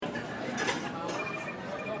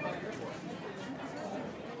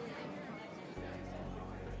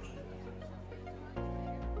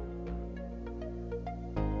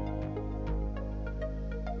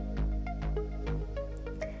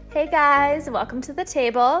Hey guys, welcome to the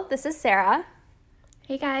table. This is Sarah.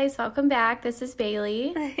 Hey guys, welcome back. This is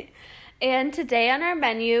Bailey. And today on our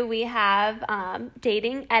menu we have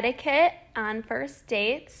dating etiquette on first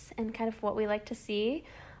dates and kind of what we like to see.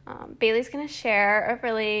 Bailey's going to share a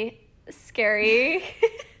really scary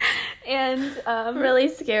and Really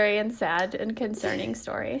scary and sad and concerning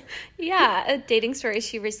story. Yeah, a dating story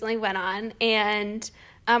she recently went on. And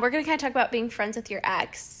we're going to kind of talk about being friends with your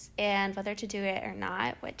ex and whether to do it or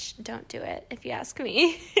not, which don't do it if you ask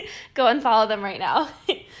me. Go and follow them right now.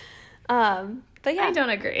 But yeah. I don't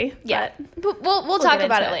agree. Yeah. But we'll talk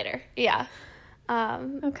about it later. Yeah.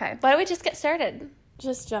 Okay. Why don't we just get started?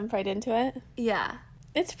 Just jump right into it. Yeah.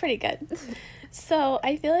 It's pretty good. So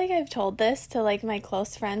I feel like I've told this to like my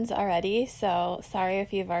close friends already, so sorry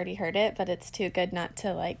if you've already heard it, but it's too good not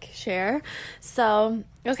to like share. So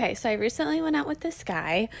I recently went out with this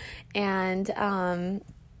guy, and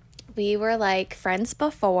we were like friends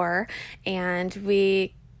before, and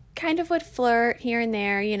we kind of would flirt here and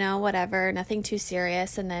there, you know, whatever, nothing too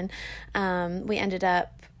serious. And then we ended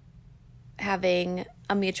up having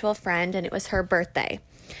a mutual friend, and it was her birthday.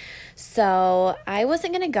 So I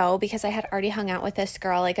wasn't going to go because I had already hung out with this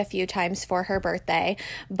girl like a few times for her birthday,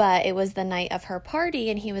 but it was the night of her party,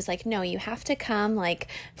 and he was like, no, you have to come, like,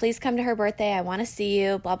 please come to her birthday. I want to see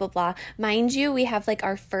you, blah, blah, blah. Mind you, we have like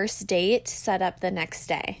our first date set up the next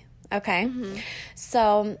day. Okay. Mm-hmm.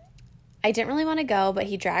 So I didn't really want to go, but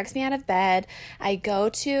he drags me out of bed. I go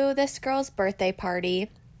to this girl's birthday party,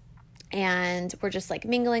 and we're just like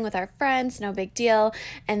mingling with our friends, no big deal.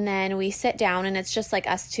 And then we sit down, and it's just like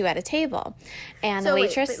us two at a table. And the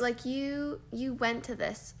waitress... Wait, but like you went to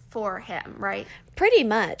this for him, right? Pretty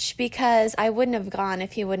much, because I wouldn't have gone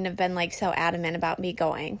if he wouldn't have been like so adamant about me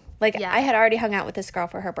going. Like, yeah. I had already hung out with this girl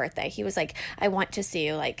for her birthday. He was like, I want to see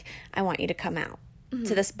you. Like, I want you to come out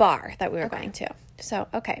to this bar that we were going to. So,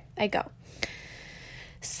 okay, I go.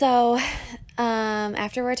 So,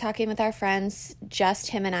 after we're talking with our friends,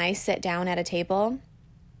 just him and I sit down at a table.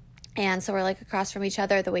 And so we're like across from each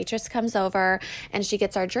other. The waitress comes over, and she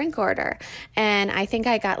gets our drink order. And I think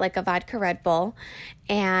I got like a vodka Red Bull.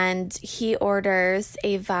 And he orders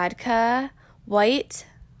a vodka white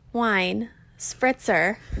wine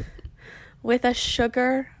spritzer with a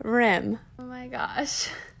sugar rim. Oh my gosh.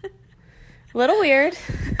 Little weird.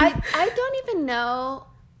 I don't even know...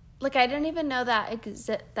 Like, I didn't even know that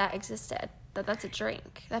existed, that's a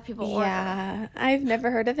drink that people order. Yeah, I've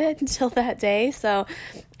never heard of it until that day, so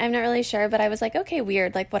I'm not really sure, but I was like, okay,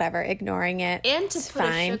 weird, like, whatever, ignoring it. And to put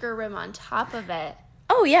a sugar rim on top of it.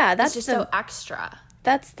 Oh, yeah, that's just so extra.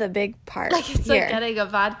 That's the big part. Like, it's here. like getting a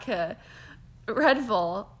vodka Red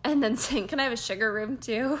Bull and then saying, can I have a sugar rim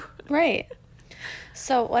too? Right.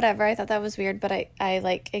 So, whatever, I thought that was weird, but I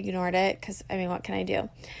like, ignored it, because, I mean, what can I do?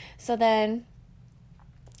 So then...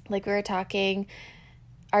 Like, we were talking,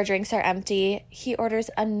 our drinks are empty. He orders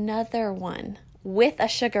another one with a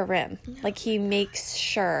sugar rim. Like, he makes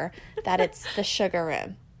sure that it's the sugar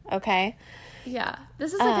rim. Okay? Yeah.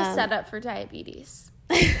 This is like a setup for diabetes.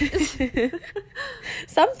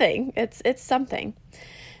 Something. It's something.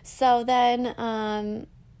 So then,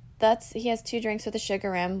 he has 2 drinks with a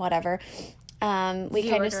sugar rim, whatever. Did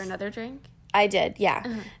you order another drink? I did, yeah.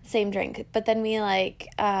 Uh-huh. Same drink. But then we, like...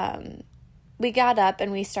 we got up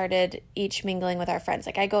and we started each mingling with our friends.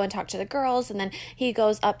 Like, I go and talk to the girls, and then he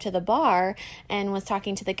goes up to the bar and was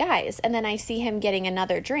talking to the guys. And then I see him getting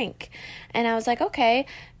another drink. And I was like, okay,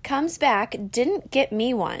 comes back, didn't get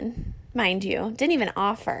me one, mind you. Didn't even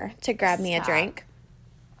offer to grab me a drink.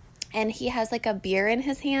 And he has like a beer in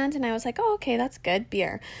his hand. And I was like, oh, okay, that's good,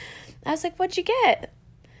 beer. I was like, what'd you get?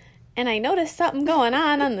 And I noticed something going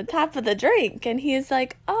on the top of the drink. And he's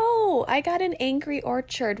like, oh, I got an Angry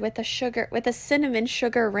Orchard with a cinnamon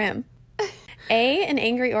sugar rim. An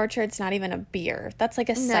Angry Orchard's not even a beer. That's like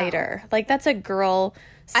a cider. Like, that's a girl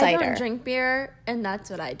cider. I don't drink beer, and that's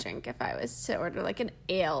what I drink if I was to order like an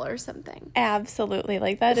ale or something. Absolutely.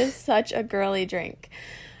 Like, that is such a girly drink.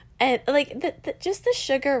 And, like, just the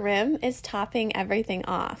sugar rim is topping everything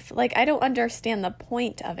off. Like, I don't understand the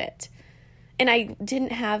point of it. And I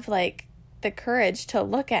didn't have, like, the courage to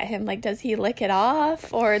look at him. Like, does he lick it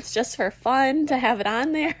off? Or it's just for fun to have it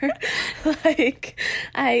on there? Like,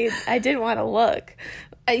 I didn't want to look.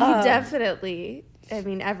 He definitely, I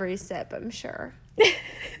mean, every sip, I'm sure.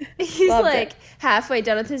 He's, like, halfway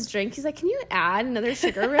done with his drink. He's like, can you add another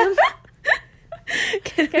sugar rim?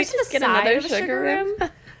 Can I just get another sugar rim?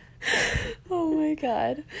 Oh, my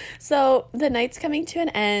God. So, the night's coming to an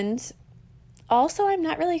end. Also, I'm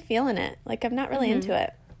not really feeling it. Like, I'm not really into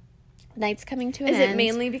it. Night's coming to an Is end. it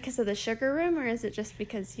mainly because of the sugar rim, or is it just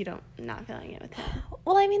because you don't not feeling it with him?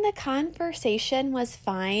 Well, I mean, the conversation was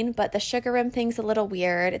fine, but the sugar rim thing's a little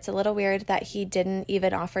weird. It's a little weird that he didn't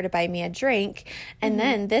even offer to buy me a drink. And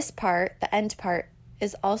then this part, the end part,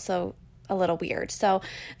 is also a little weird. So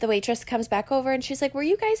the waitress comes back over and she's like, were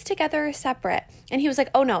you guys together or separate? And he was like,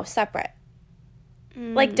 oh no, separate.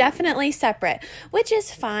 Like, definitely separate, which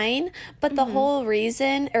is fine. But the whole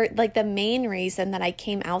reason, or like the main reason that I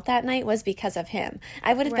came out that night was because of him.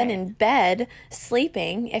 I would have been in bed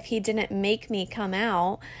sleeping if he didn't make me come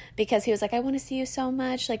out, because he was like, I want to see you so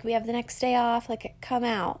much. Like, we have the next day off. Like, come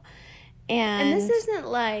out. And this isn't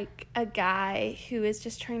like a guy who is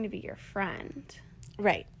just trying to be your friend.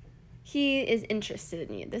 Right. He is interested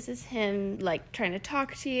in you. This is him, like, trying to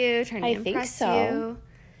talk to you, trying to I think impress so. you.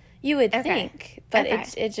 You would think, but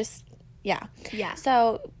it just, yeah. Yeah.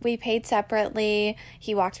 So we paid separately.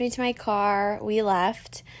 He walked me to my car. We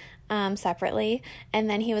left separately. And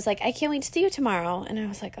then he was like, I can't wait to see you tomorrow. And I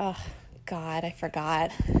was like, oh, God, I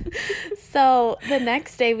forgot. So the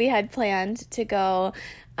next day we had planned to go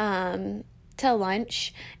to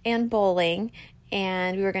lunch and bowling.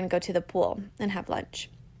 And we were going to go to the pool and have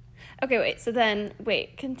lunch. Okay,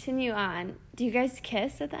 continue on. Do you guys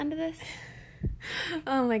kiss at the end of this?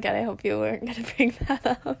 Oh my God, I hope you weren't going to bring that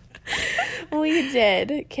up. We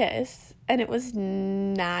did kiss, and it was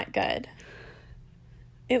not good.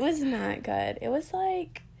 It was not good. It was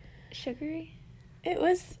like... Sugary? It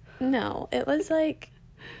was like...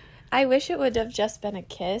 I wish it would have just been a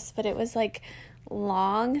kiss, but it was like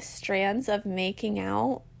long strands of making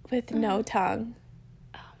out with no tongue.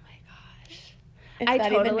 Oh my gosh. If I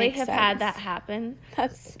that even totally makes have sense. had that happen.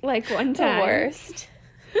 That's Like one the time. worst.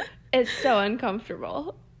 It's so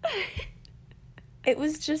uncomfortable. It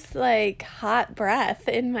was just like hot breath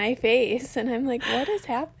in my face. And I'm like, what is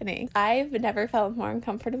happening? I've never felt more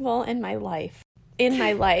uncomfortable in my life.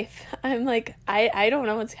 I'm like, I don't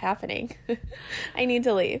know what's happening. I need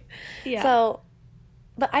to leave. Yeah. So,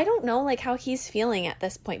 but I don't know like how he's feeling at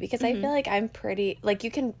this point, because I feel like I'm pretty, like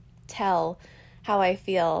you can tell how I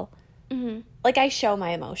feel. Like I show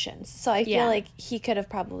my emotions. So I feel like he could have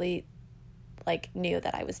probably like knew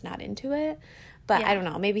that I was not into it, but I don't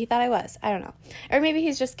know, maybe he thought I was, I don't know, or maybe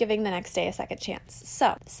he's just giving the next day a second chance.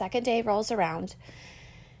 So second day rolls around,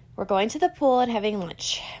 we're going to the pool and having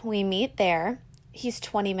lunch. We meet there. He's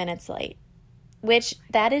 20 minutes late, which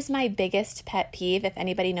that is my biggest pet peeve. If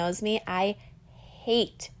anybody knows me, I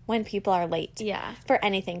hate when people are late for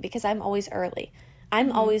anything, because I'm always early.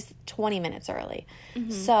 I'm always 20 minutes early.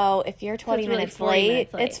 So if you're 20 minutes late,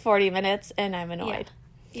 it's 40 minutes and I'm annoyed.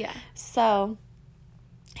 Yeah. So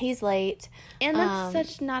he's late. And that's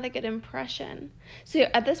such not a good impression. So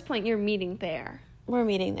at this point, you're meeting there. We're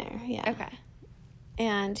meeting there, yeah. Okay.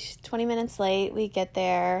 And 20 minutes late, we get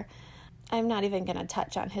there. I'm not even going to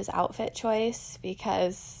touch on his outfit choice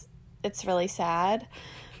because it's really sad.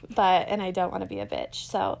 And I don't want to be a bitch.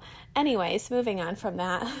 So anyways, moving on from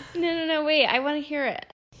that. No, wait. I want to hear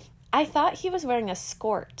it. I thought he was wearing a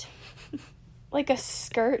skirt. Like a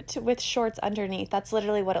skirt with shorts underneath. That's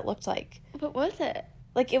literally what it looked like. What was it?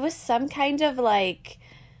 Like it was some kind of like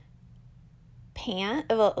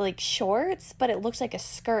like shorts, but it looked like a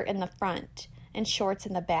skirt in the front and shorts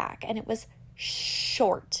in the back. And it was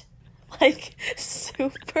short. Like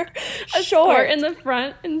super a short. Skirt in the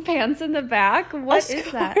front and pants in the back? What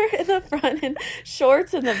is that? A skirt in the front and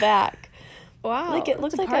shorts in the back. Wow. Like it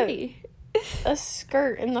looked like party. a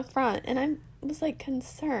skirt in the front. And I was like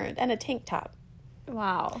concerned. And a tank top.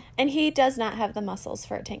 Wow. And he does not have the muscles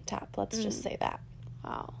for a tank top. Let's just say that.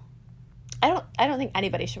 Wow. I don't think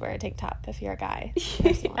anybody should wear a tank top if you're a guy.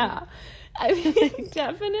 Yeah. I mean,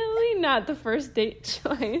 definitely not the first date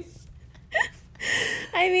choice.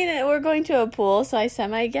 I mean, we're going to a pool, so I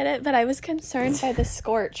semi get it, but I was concerned by the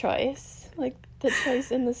skirt choice. Like the choice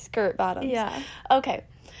in the skirt bottoms. Yeah. Okay.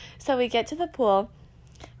 So we get to the pool.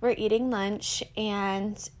 We're eating lunch,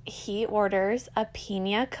 and he orders a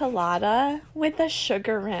pina colada with a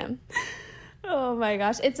sugar rim. Oh my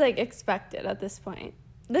gosh. It's like expected at this point.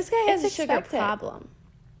 This guy has a sugar problem.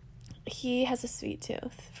 He has a sweet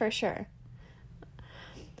tooth, for sure.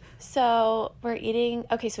 So we're eating.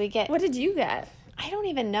 Okay, so we get. What did you get? I don't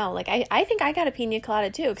even know. Like, I think I got a pina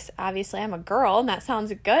colada too, because obviously I'm a girl and that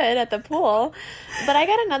sounds good at the pool. But I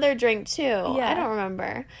got another drink too. Yeah. I don't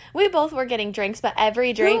remember. We both were getting drinks, but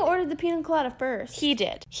every drink. Who ordered the pina colada first? He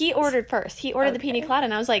did. He ordered first. He ordered the pina colada,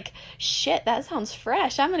 and I was like, shit, that sounds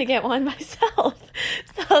fresh. I'm going to get one myself.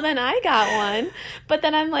 So then I got one. But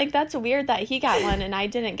then I'm like, that's weird that he got one and I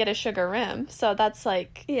didn't get a sugar rim. So that's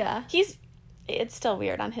like. Yeah. It's still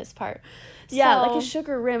weird on his part. Yeah, like a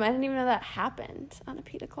sugar rim. I didn't even know that happened on a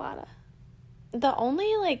pina colada. The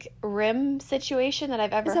only, like, rim situation that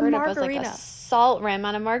I've ever It's a heard of was, like, a margarita. salt rim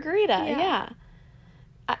on a margarita. Yeah.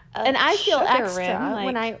 And I feel sugar extra rim, like,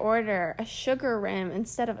 when I order a sugar rim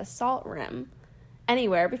instead of a salt rim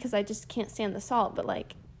anywhere because I just can't stand the salt. But,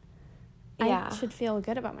 like, Yeah. I should feel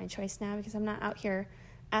good about my choice now because I'm not out here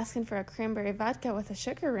asking for a cranberry vodka with a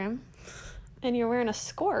sugar rim. And you're wearing a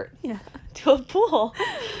skirt Yeah. to a pool.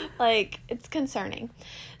 Like, it's concerning.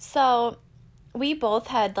 So we both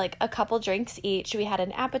had, like, a couple drinks each. We had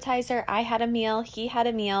an appetizer. I had a meal. He had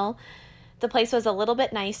a meal. The place was a little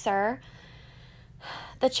bit nicer.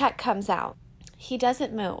 The check comes out. He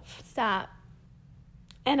doesn't move. Stop.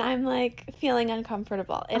 And I'm, like, feeling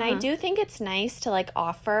uncomfortable. And I do think it's nice to, like,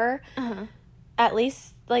 offer at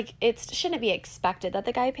least, like, it shouldn't be expected that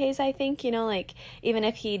the guy pays, I think, you know, like, even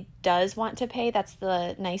if he does want to pay, that's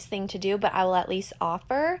the nice thing to do, but I will at least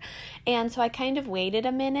offer. And so I kind of waited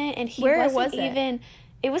a minute, and he Where wasn't was it? even...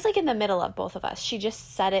 It was, like, in the middle of both of us. She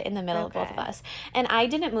just said it in the middle of both of us. And I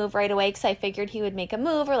didn't move right away because I figured he would make a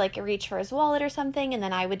move or, like, reach for his wallet or something, and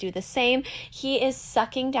then I would do the same. He is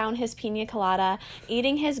sucking down his pina colada,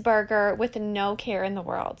 eating his burger with no care in the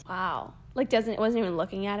world. Wow. Like, wasn't even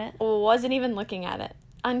looking at it? Wasn't even looking at it.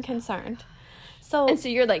 Unconcerned. So, And so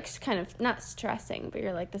you're, like, kind of not stressing, but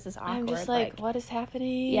you're like, this is awkward. I'm just like, what is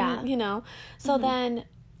happening? Yeah. You know? So then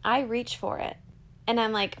I reach for it. And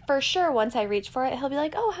I'm like, for sure, once I reach for it, he'll be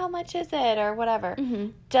like, oh, how much is it? Or whatever.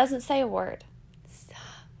 Doesn't say a word. Stop.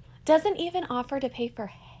 Doesn't even offer to pay for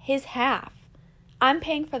his half. I'm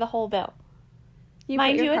paying for the whole bill. You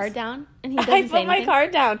Mind put your you, card it's- down, and he doesn't I say put my anything?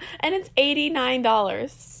 card down, and it's $89.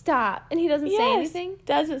 Stop. And he doesn't say Yes. anything?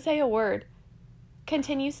 Doesn't say a word.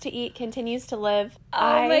 Continues to eat, continues to live.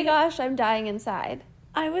 Oh my gosh, I'm dying inside.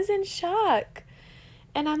 I was in shock.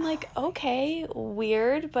 And I'm like, okay,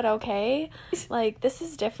 weird, but okay. Like, this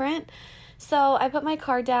is different. So I put my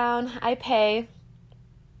card down. I pay.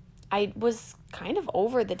 I was kind of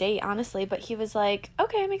over the date, honestly, but he was like,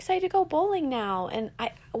 okay, I'm excited to go bowling now. And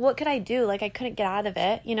what could I do? Like, I couldn't get out of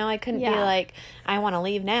it. You know, I couldn't be Yeah. like, I want to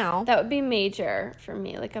leave now. That would be major for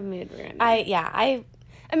me, like a mood ruiner. I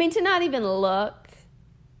mean, to not even look,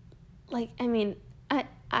 like, I mean,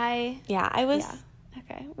 I was... yeah.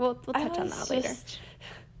 Okay, we'll I touch on was that later. just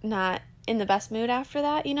not in the best mood after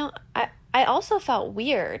that. You know, I also felt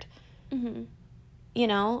weird. Mm-hmm. You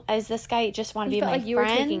know, as this guy just wanted to You be felt my like you friend.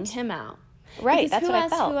 were taking him out. Right, Because that's who what I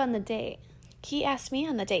asked felt. who on the date? He asked me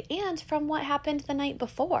on the date, and from what happened the night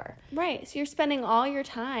before. Right, so you're spending all your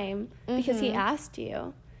time because he asked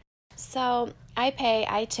you. So I pay,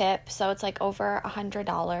 I tip, so it's like over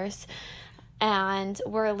 $100. And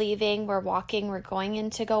we're leaving, we're walking, we're going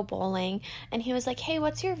in to go bowling. And he was like, hey,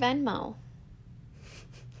 what's your Venmo?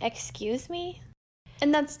 Excuse me?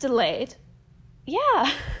 And that's delayed.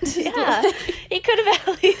 Yeah. Yeah. He could have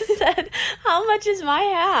at least said, how much is my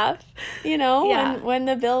half? You know, Yeah. when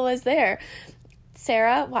the bill was there.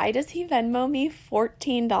 Sarah, why does he Venmo me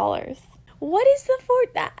 $14? What is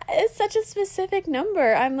that is such a specific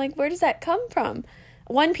number. I'm like, where does that come from?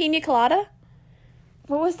 One pina colada?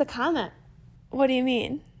 What was the comment? What do you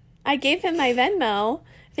mean? I gave him my Venmo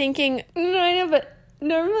thinking, No, I know, but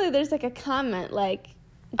normally there's like a comment like,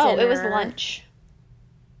 oh, it was dinner. lunch.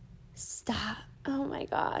 Stop. Oh my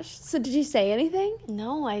gosh. So did you say anything?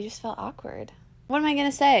 No, I just felt awkward. What am I going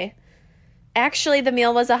to say? Actually, the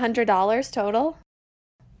meal was $100 total.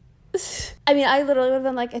 I mean, I literally would have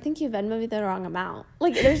been like, I think you Venmo me the wrong amount.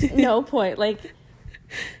 Like, there's no point. Like,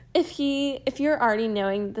 if you're already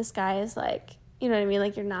knowing this guy is like, you know what I mean?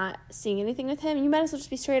 Like, you're not seeing anything with him, you might as well just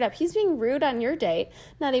be straight up. He's being rude on your date,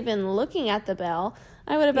 not even looking at the bill.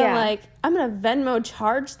 I would have been Yeah. like, I'm going to Venmo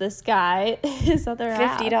charge this guy his other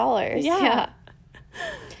half. $50. Yeah.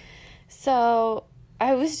 So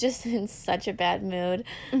I was just in such a bad mood,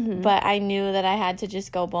 but I knew that I had to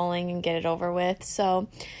just go bowling and get it over with. So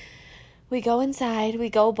we go inside, we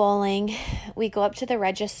go bowling, we go up to the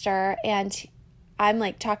register, and I'm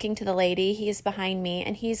like talking to the lady. He's behind me,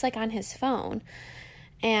 and he's like on his phone.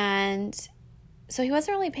 And so he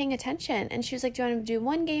wasn't really paying attention. And she was like, do you want to do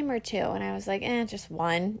one game or two? And I was like, just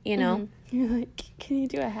one, you know. You're like, can you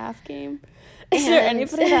do a half game? Is there And-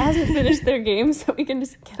 anybody that hasn't finished their game so we can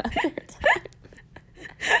just get on their time?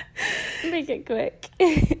 Make it quick.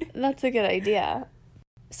 That's a good idea.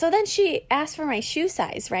 So then she asked for my shoe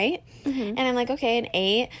size, right? And I'm like, okay, an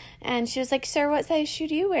 8. And she was like, sir, what size shoe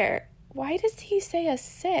do you wear? Why does he say a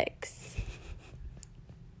 6?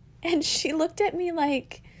 And she looked at me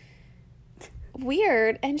like,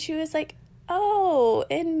 weird. And she was like, oh,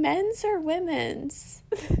 in men's or women's?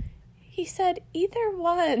 He said, either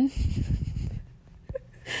one.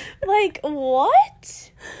 Like,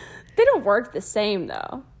 what? They don't work the same,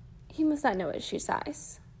 though. He must not know his shoe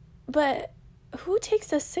size. But who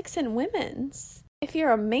takes a 6 in women's if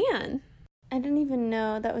you're a man? I didn't even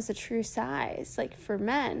know that was a true size, like, for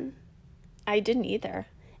men. I didn't either.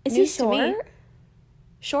 Is he News to me. short?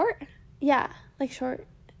 Short? Yeah, like short.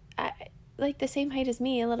 Like the same height as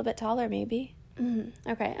me, a little bit taller maybe.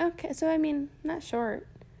 Okay, so I mean, not short.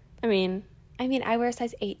 I mean, I wear a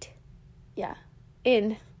size 8 yeah.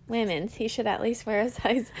 in women's. He should at least wear a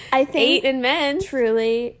size I think 8 in men's.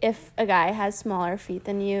 truly, if a guy has smaller feet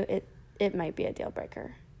than you, it might be a deal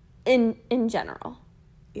breaker. In general.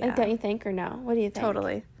 Yeah. Like, don't you think, or no? What do you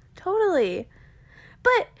think? Totally.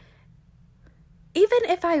 But even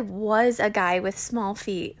if I was a guy with small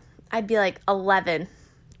feet, I'd be like 11,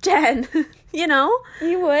 10, you know?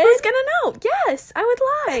 You would? Who's gonna know? Yes, I would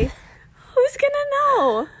lie. Who's gonna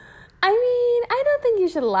know? I mean, I don't think you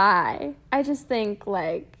should lie. I just think,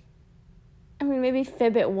 like, maybe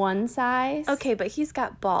fib at one size. Okay, but he's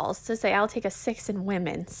got balls to say I'll take a 6 in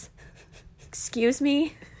women's. Excuse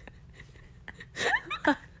me?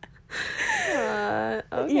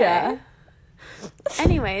 Okay. Yeah.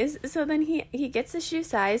 Anyways, so then he gets the shoe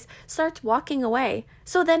size, starts walking away.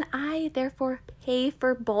 So then I therefore pay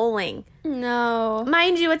for bowling. No.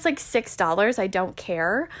 Mind you, it's like $6. I don't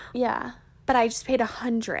care. Yeah. But I just paid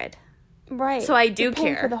 $100. Right. So I do You're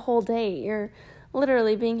paying care. for the whole date. You're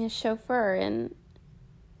literally being his chauffeur and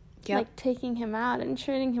like taking him out and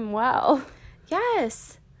treating him well.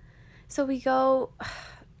 Yes. So we go.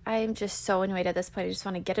 I'm just so annoyed at this point. I just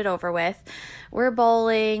want to get it over with. We're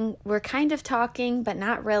bowling. We're kind of talking, but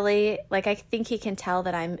not really. Like, I think he can tell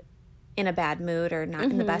that I'm in a bad mood or not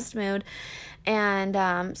in the best mood.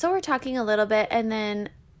 And so we're talking a little bit. And then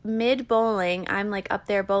mid bowling, I'm like up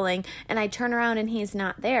there bowling. And I turn around and he's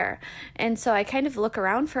not there. And so I kind of look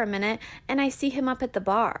around for a minute. And I see him up at the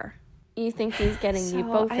bar. You think he's getting you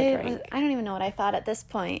both a drink. I don't even know what I thought at this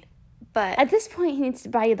point. But at this point, he needs to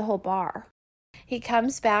buy you the whole bar. He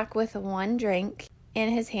comes back with one drink in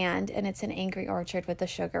his hand, and it's an Angry Orchard with a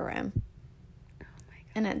sugar rim. Oh my God.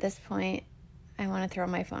 And at this point, I want to throw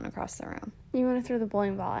my phone across the room. You want to throw the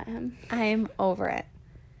bowling ball at him. I'm over it.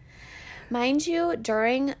 Mind you,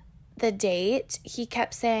 during the date, he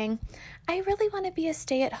kept saying, I really want to be a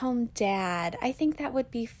stay-at-home dad. I think that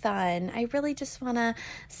would be fun. I really just want to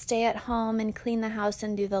stay at home and clean the house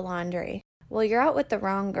and do the laundry. Well, you're out with the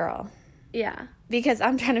wrong girl. Yeah. Because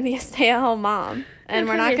I'm trying to be a stay-at-home mom. And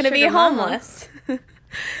we're not going to be homeless.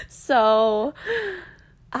 So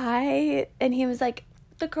and he was like,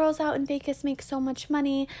 the girls out in Vegas make so much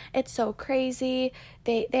money. It's so crazy.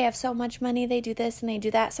 They have so much money. They do this and they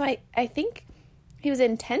do that. So I think he was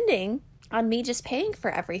intending on me just paying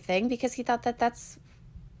for everything because he thought that that's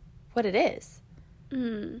what it is.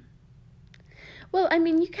 Well, I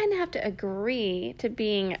mean, you kind of have to agree to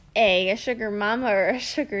being a sugar mama or a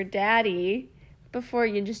sugar daddy before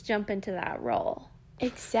you just jump into that role.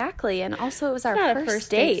 Exactly. And also it was our not a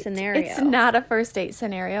first date scenario. It's not a first date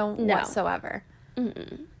scenario whatsoever.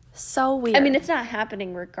 So weird. I mean, it's not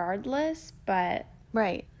happening regardless, but...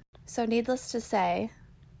 Right. So needless to say,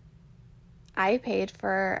 I paid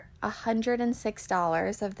for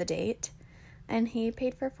 $106 of the date, and he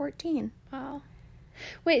paid for $14. Wow.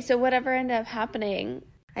 Wait, so whatever ended up happening?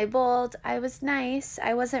 I bowled. I was nice.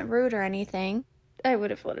 I wasn't rude or anything. I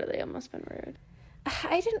would have literally almost been rude.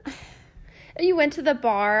 I didn't... You went to the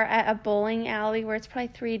bar at a bowling alley where it's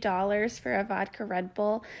probably $3 for a vodka Red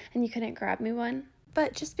Bull, and you couldn't grab me one?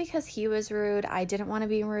 But just because he was rude, I didn't want to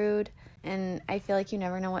be rude. And I feel like you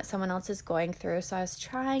never know what someone else is going through. So I was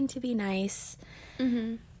trying to be nice.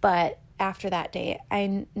 But after that date,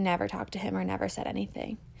 I never talked to him or never said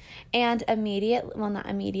anything. And not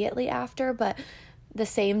immediately after, but the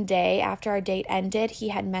same day after our date ended, he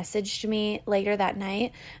had messaged me later that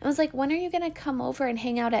night. I was like, when are you going to come over and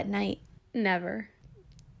hang out at night? Never.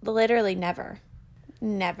 Literally never.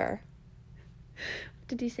 Never.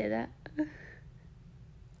 Did you say that?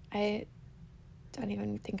 I don't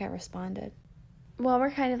even think I responded. Well,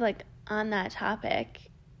 we're kind of like on that topic.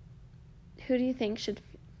 Who do you think should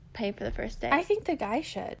pay for the first date? I think the guy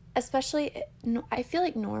should. Especially, I feel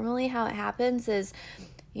like normally how it happens is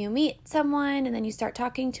you meet someone and then you start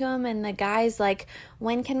talking to them and the guy's like,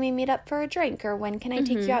 when can we meet up for a drink? Or when can I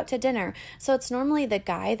take you out to dinner? So it's normally the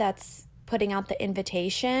guy that's putting out the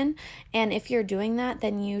invitation. And if you're doing that,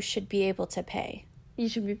 then you should be able to pay. You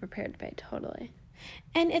should be prepared to pay, totally.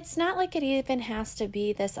 And it's not like it even has to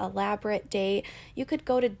be this elaborate date. You could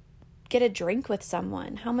go to get a drink with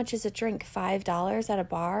someone. How much is a drink? $5 at a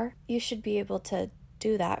bar? You should be able to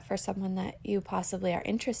do that for someone that you possibly are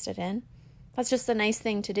interested in. That's just a nice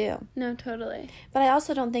thing to do. No, totally. But I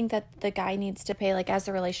also don't think that the guy needs to pay, like, as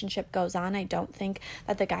the relationship goes on, I don't think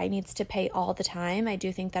that the guy needs to pay all the time. I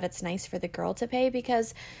do think that it's nice for the girl to pay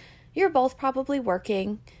because you're both probably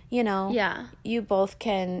working, you know. Yeah. You both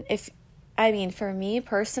can, for me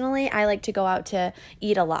personally, I like to go out to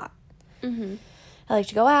eat a lot. Mm-hmm. I like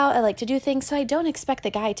to go out, I like to do things, so I don't expect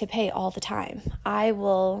the guy to pay all the time. I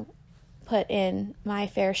will put in my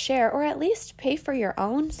fair share, or at least pay for your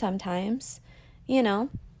own sometimes, you know,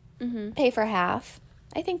 pay for half.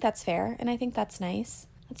 I think that's fair, and I think that's nice.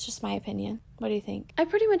 That's just my opinion. What do you think? I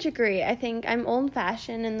pretty much agree. I think I'm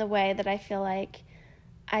old-fashioned in the way that I feel like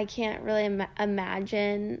I can't really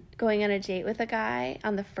imagine going on a date with a guy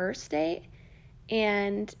on the first date,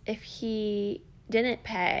 and if he didn't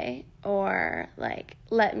pay or, like,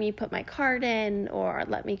 let me put my card in or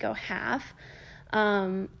let me go half,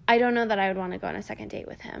 I don't know that I would want to go on a second date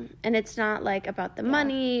with him. And it's not, like, about the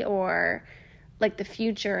money or, like, the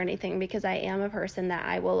future or anything, because I am a person that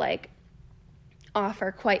I will, like,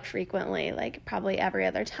 offer quite frequently, like, probably every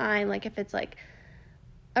other time. Like, if it's, like,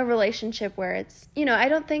 a relationship where it's, you know, I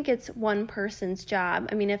don't think it's one person's job.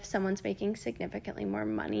 I mean, if someone's making significantly more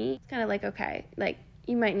money, it's kind of like, okay, like,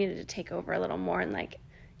 you might need to take over a little more and, like,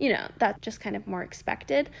 you know, that's just kind of more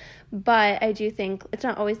expected. But I do think it's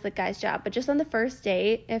not always the guy's job. But just on the first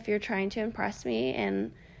date, if you're trying to impress me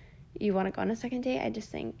and you want to go on a second date, I just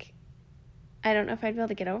think, I don't know if I'd be able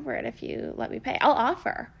to get over it if you let me pay. I'll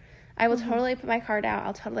offer. I will totally put my card out.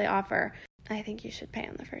 I'll totally offer. I think you should pay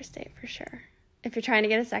on the first date for sure, if you're trying to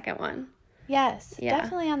get a second one. Yes,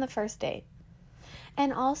 definitely on the first date.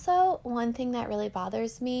 And also, one thing that really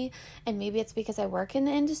bothers me, and maybe it's because I work in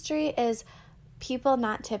the industry, is people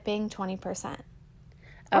not tipping 20%.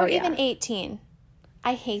 Or even 18%.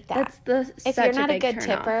 I hate that. If you're not a good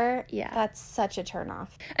tipper, that's such a turnoff.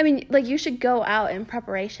 I mean, like, you should go out in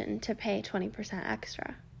preparation to pay 20%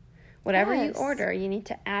 extra. Whatever you order, you need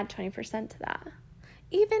to add 20% to that.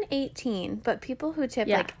 Even 18%, but people who tip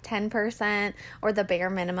like 10% or the bare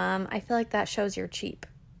minimum, I feel like that shows you're cheap.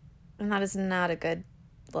 And that is not a good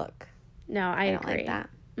look. No, I don't agree. like that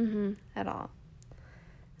at all.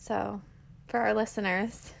 So, for our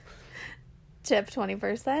listeners, tip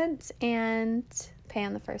 20% and pay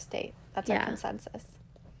on the first date. That's our consensus.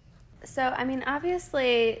 So, I mean,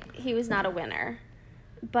 obviously, he was not a winner.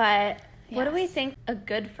 But what do we think a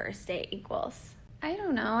good first date equals? I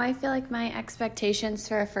don't know. I feel like my expectations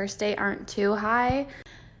for a first date aren't too high.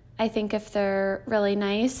 I think if they're really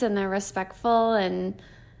nice and they're respectful, and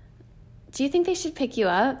do you think they should pick you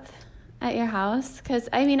up at your house? Because,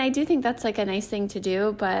 I mean, I do think that's like a nice thing to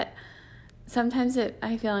do, but sometimes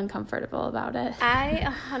I feel uncomfortable about it.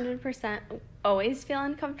 I 100% always feel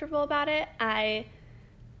uncomfortable about it. I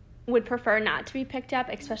would prefer not to be picked up,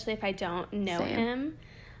 especially if I don't know him.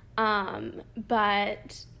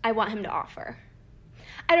 But I want him to offer.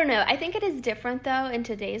 I don't know. I think it is different, though, in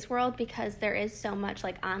today's world, because there is so much,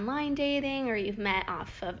 like, online dating, or you've met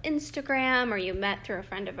off of Instagram, or you met through a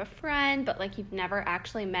friend of a friend, but, like, you've never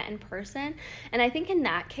actually met in person. And I think in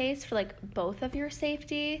that case, for, like, both of your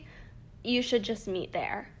safety, you should just meet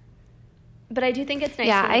there. But I do think it's nice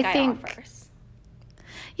when the guy offers.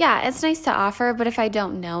 Yeah, it's nice to offer, but if I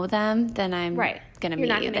don't know them, then I'm going to meet you there. You're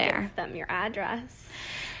not going to give them your address.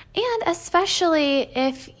 And especially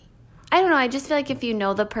if, I don't know, I just feel like if you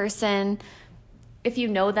know the person, if you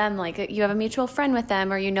know them, like you have a mutual friend with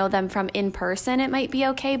them or you know them from in person, it might be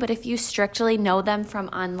okay. But if you strictly know them from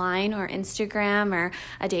online or Instagram or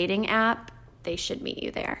a dating app, they should meet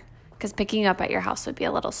you there. Because picking you up at your house would be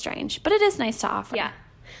a little strange. But it is nice to offer. Yeah.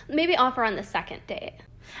 Maybe offer on the second date.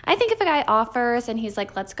 I think if a guy offers and he's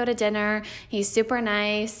like, let's go to dinner, he's super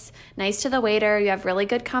nice to the waiter, you have really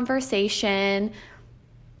good conversation,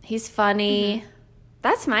 he's funny.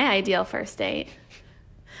 That's my ideal first date.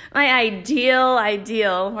 My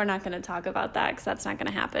ideal, we're not going to talk about that because that's not going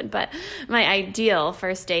to happen, but my ideal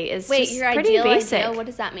first date is just pretty basic. Ideal, what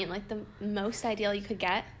does that mean? Like the most ideal you could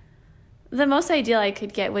get? The most ideal I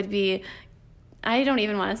could get would be, I don't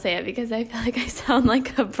even want to say it because I feel like I sound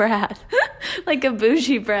like a brat, like a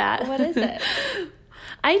bougie brat. What is it?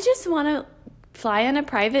 I just want to fly on a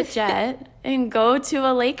private jet and go to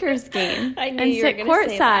a Lakers game and sit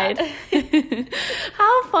courtside.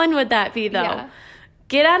 How fun would that be, though? Yeah.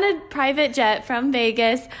 Get on a private jet from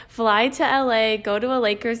Vegas, fly to LA, go to a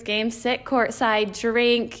Lakers game, sit courtside,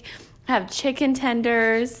 drink, have chicken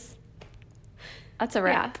tenders. That's a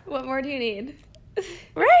wrap. Yeah. What more do you need?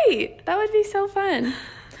 Right. That would be so fun.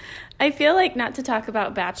 I feel like, not to talk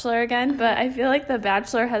about Bachelor again, but I feel like The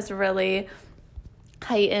Bachelor has really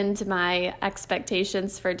heightened my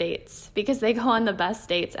expectations for dates because they go on the best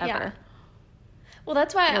dates ever. Yeah. Well,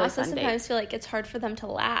 that's why I also sometimes feel like it's hard for them to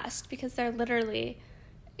last because they're literally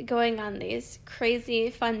going on these crazy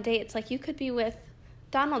fun dates. Like, you could be with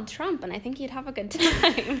Donald Trump and I think you'd have a good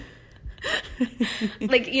time.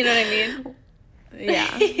 Like, you know what I mean?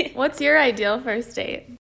 Yeah. What's your ideal first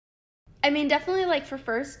date? I mean, definitely, like, for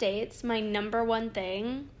first dates, my number one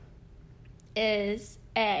thing is,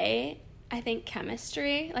 I think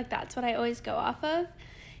chemistry. Like, that's what I always go off of.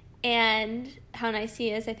 And how nice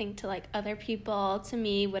he is, I think, to, like, other people, to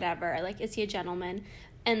me, whatever. Like, is he a gentleman?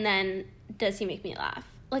 And then, does he make me laugh?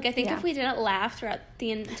 Like, I think if we didn't laugh throughout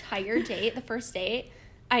the entire date, the first date,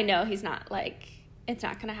 I know he's not, like, it's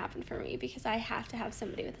not going to happen for me because I have to have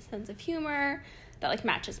somebody with a sense of humor that, like,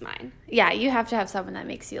 matches mine. Yeah, you have to have someone that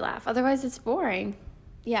makes you laugh. Otherwise, it's boring.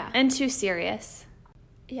 Yeah. And too serious.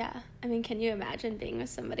 Yeah. I mean, can you imagine being with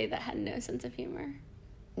somebody that had no sense of humor?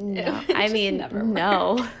 No. I mean,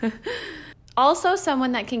 no. Also,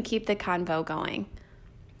 someone that can keep the convo going.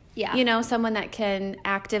 Yeah. You know, someone that can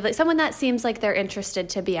actively, someone that seems like they're interested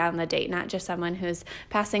to be on the date, not just someone who's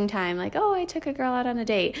passing time, like, oh, I took a girl out on a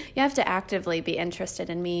date. You have to actively be interested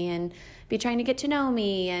in me and be trying to get to know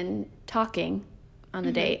me and talking on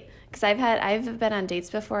the date. Because I've been on dates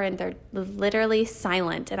before and they're literally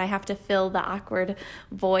silent and I have to fill the awkward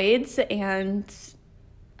voids and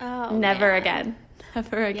never again.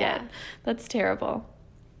 Yeah. That's terrible.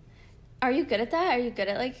 Are you good at that? Are you good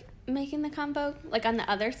at, like, making the combo? Like, on the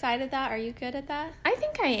other side of that, are you good at that? I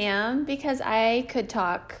think I am because I could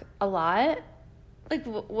talk a lot. Like,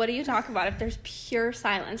 what do you talk about if there's pure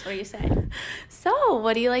silence? What do you say? So,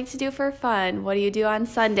 what do you like to do for fun? What do you do on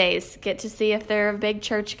Sundays? Get to see if they're a big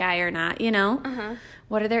church guy or not, you know? Uh-huh.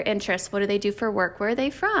 What are their interests? What do they do for work? Where are they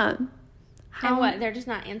from? And what? They're just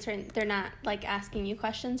not answering. They're not, like, asking you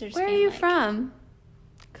questions? Or just where are you from?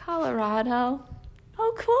 Colorado.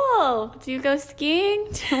 Oh, cool. Do you go skiing?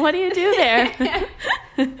 What do you do there?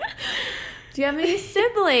 Do you have any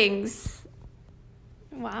siblings?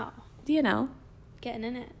 Wow. You know. Getting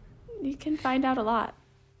in it. You can find out a lot.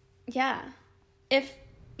 Yeah. If,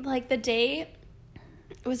 like, the date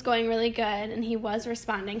was going really good and he was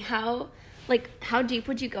responding, how deep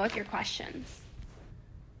would you go with your questions?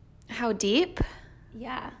 How deep?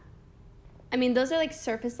 Yeah. I mean, those are, like,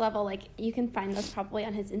 surface level. Like, you can find those probably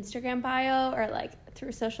on his Instagram bio or, like,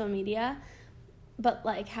 through social media. But,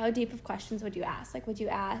 like, how deep of questions would you ask? Like, would you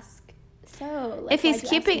ask, so, like, if he's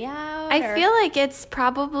keeping, I feel like it's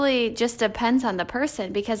probably just depends on the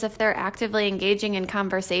person, because if they're actively engaging in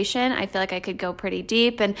conversation, I feel like I could go pretty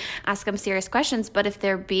deep and ask them serious questions. But if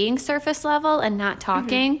they're being surface level and not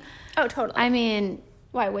talking, oh, totally. I mean,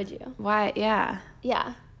 why would you? Why? Yeah.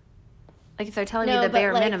 Yeah. Like, if they're telling you the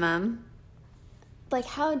bare minimum. Like,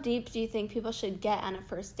 how deep do you think people should get on a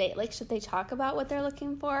first date? Like, should they talk about what they're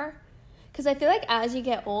looking for? Because I feel like as you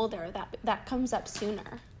get older, that comes up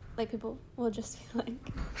sooner. Like, people will just be like,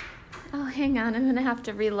 oh, hang on, I'm going to have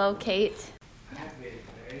to relocate.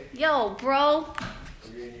 Yo, bro. Are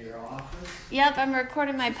you in your office? Yep, I'm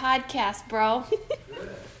recording my podcast, bro.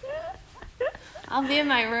 I'll be in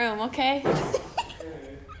my room, okay?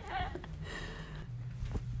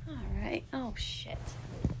 All right. Oh, shit.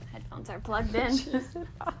 Headphones are plugged in.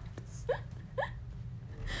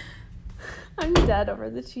 I'm dead over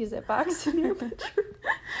the Cheez-It box in your bedroom.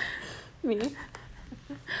 Me.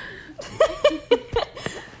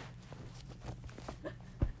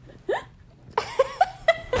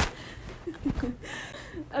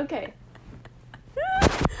 Okay.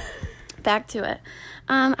 Back to it.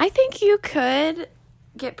 I think you could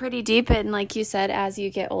get pretty deep, and like you said, as you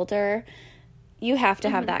get older, you have to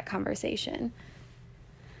have that conversation.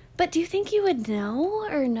 But do you think you would know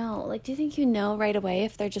or no? Like, do you think you know right away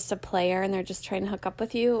if they're just a player and they're just trying to hook up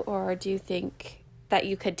with you? Or do you think that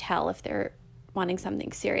you could tell if they're wanting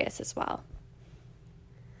something serious as well?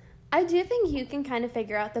 I do think you can kind of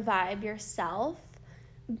figure out the vibe yourself,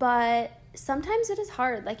 but sometimes it is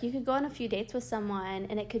hard. Like, you could go on a few dates with someone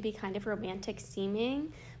and it could be kind of romantic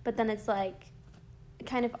seeming, but then it's like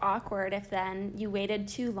kind of awkward if then you waited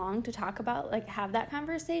too long to talk about, like, have that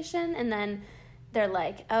conversation, and then they're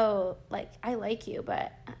like, oh, like, I like you,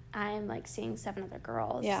 but I'm, like, seeing 7 other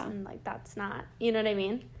girls. Yeah. And, like, that's not, you know what I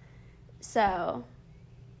mean? So,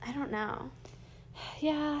 I don't know.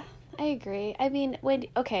 Yeah, I agree. I mean,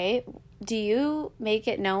 do you make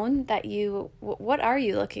it known that what are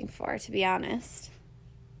you looking for, to be honest?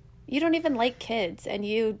 You don't even like kids, and do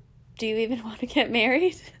you even want to get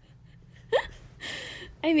married?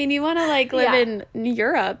 I mean, you want to, like, live in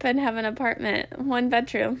Europe and have an apartment, 1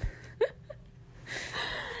 bedroom.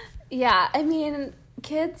 Yeah, I mean,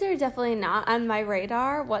 Kids are definitely not on my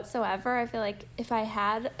radar whatsoever. I feel like if I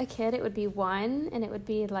had a kid, it would be one, and it would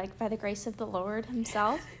be like by the grace of the Lord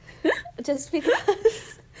himself. Just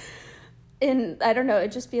because, I don't know,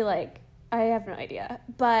 it'd just be like, I have no idea.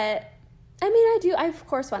 But, I mean, I of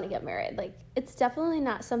course want to get married. Like, it's definitely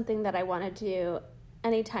not something that I want to do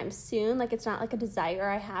anytime soon. Like, it's not like a desire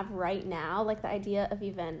I have right now. Like, the idea of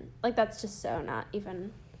even, like, that's just so not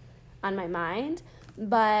even on my mind.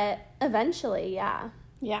 But eventually, yeah.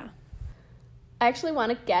 Yeah. I actually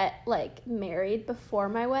want to get, like, married before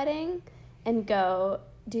my wedding and go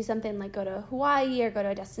do something like go to Hawaii or go to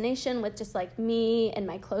a destination with just, like, me and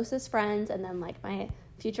my closest friends and then, like, my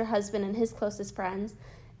future husband and his closest friends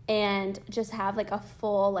and just have, like, a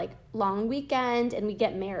full, like, long weekend and we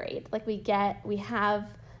get married. Like, we have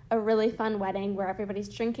a really fun wedding where everybody's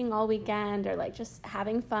drinking all weekend or, like, just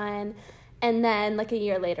having fun. And then, like, a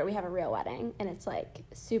year later, we have a real wedding, and it's, like,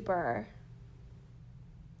 super...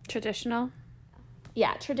 Traditional?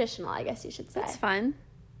 Yeah, traditional, I guess you should say. That's fun.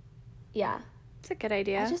 Yeah. It's a good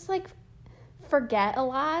idea. I just, like, forget a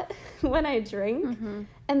lot when I drink. Mm-hmm.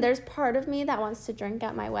 And there's part of me that wants to drink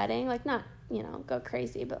at my wedding. Like, not, go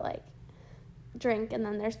crazy, but, like, drink. And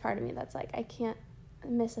then there's part of me that's, like, I can't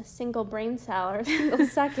miss a single brain cell or a single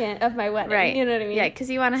second of my wedding. Right. You know what I mean? Yeah, because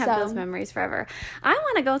you want to have those memories forever. I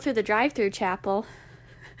want to go through the drive-through chapel.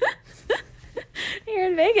 Here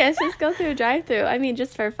in Vegas, just go through a drive-through. I mean,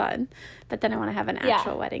 just for fun. But then I want to have an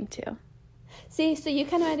actual wedding, too. See, so you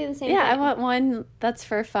kind of want to do the same thing. Yeah, I want one that's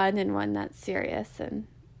for fun and one that's serious. And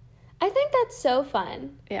I think that's so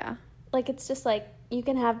fun. Yeah. Like, it's just, like, you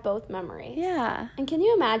can have both memories. Yeah. And can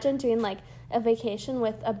you imagine doing, like, a vacation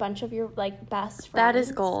with a bunch of your, like, best friends? That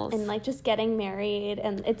is goals. And, like, just getting married.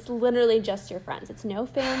 And it's literally just your friends. It's no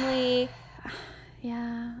family.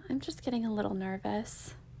 Yeah. I'm just getting a little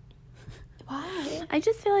nervous. Why? I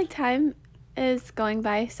just feel like time is going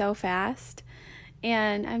by so fast.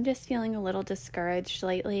 And I'm just feeling a little discouraged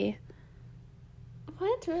lately.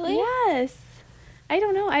 What? Really? Yes. I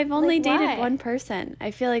don't know. I've only dated why? one person.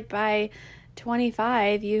 I feel like by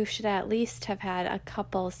 25, you should at least have had a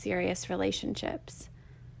couple serious relationships.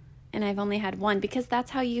 And I've only had one because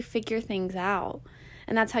that's how you figure things out.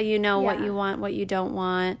 And that's how you know what you want, what you don't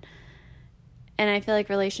want. And I feel like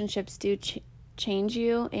relationships do change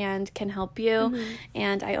you and can help you. Mm-hmm.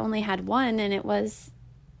 And I only had one, and it was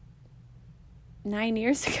 9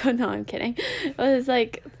 years ago. No, I'm kidding. It was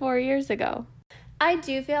like 4 years ago. I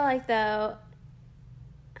do feel like, though,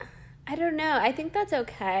 I don't know. I think that's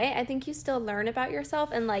okay. I think you still learn about yourself,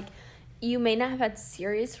 and, like, you may not have had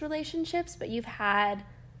serious relationships, but you've had,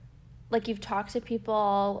 like, you've talked to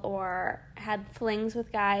people or had flings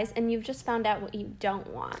with guys, and you've just found out what you don't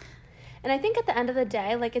want. And I think at the end of the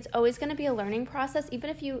day, like, it's always going to be a learning process.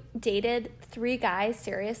 Even if you dated 3 guys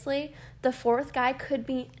seriously, the 4th guy could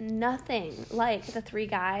be nothing like the 3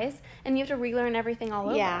 guys, and you have to relearn everything all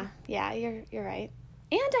over. Yeah, you're right.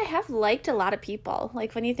 And I have liked a lot of people.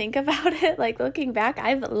 Like, when you think about it, like, looking back,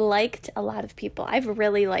 I've liked a lot of people. I've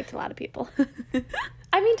really liked a lot of people.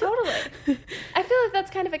 I mean, totally. I feel like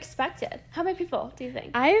that's kind of expected. How many people do you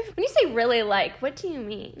think? When you say really like, what do you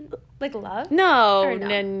mean? Like love? No.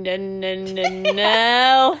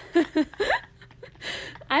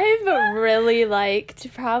 I've really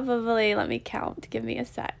liked probably, let me count, give me a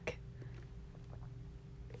sec.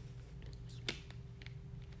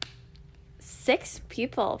 6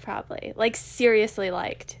 people probably, like, seriously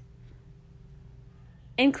liked.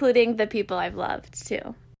 Including the people I've loved,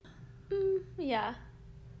 too. Yeah.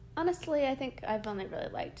 Honestly, I think I've only really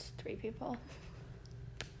liked 3 people.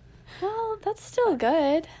 Well, that's still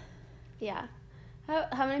good. Yeah.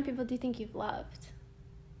 How many people do you think you've loved?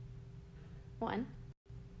 1?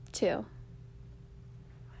 2.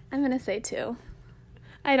 I'm going to say 2.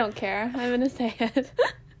 I don't care. I'm going to say it.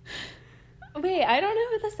 Wait, I don't know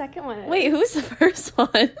who the second one is. Wait, who's the first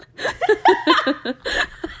one?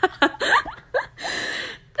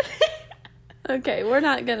 Okay, we're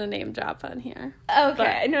not going to name drop on here.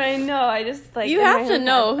 Okay, no, I know. I just, like... You have to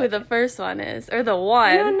know who the first one is, or the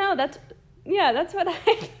one. No, that's what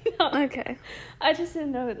I know. Okay. I just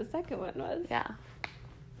didn't know who the second one was. Yeah.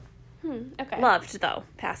 Okay. Loved, though.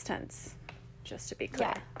 Past tense. Just to be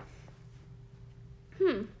clear.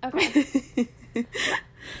 Yeah. Okay.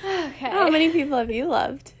 Okay. How many people have you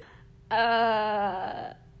loved?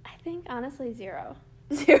 I think, honestly, 0.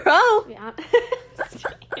 0? Yeah.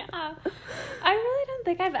 Yeah. I really don't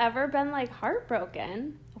think I've ever been, like,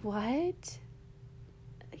 heartbroken. What?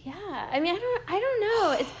 Yeah. I mean, I don't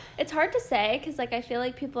know. It's hard to say because, like, I feel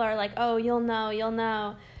like people are like, oh, you'll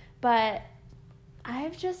know. But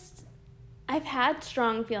I've had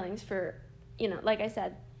strong feelings for, like I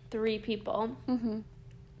said, 3 people. Mm-hmm.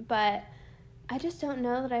 but I just don't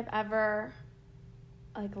know that I've ever,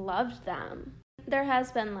 like, loved them. There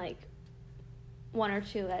has been, like, one or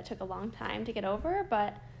two that took a long time to get over,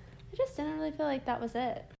 but I just didn't really feel like that was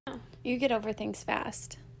it. No. You get over things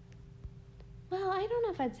fast. Well, I don't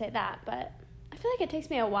know if I'd say that, but I feel like it takes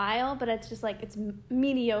me a while, but it's just, like, it's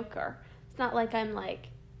mediocre. It's not like I'm, like,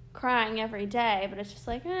 crying every day, but it's just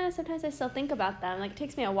like, sometimes I still think about them. Like, it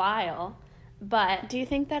takes me a while, but... Do you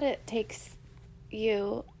think that it takes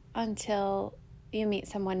you until you meet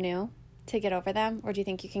someone new to get over them, or do you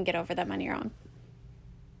think you can get over them on your own?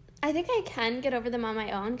 I think I can get over them on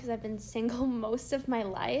my own because I've been single most of my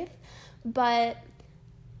life, but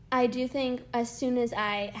I do think as soon as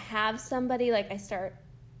I have somebody, like I start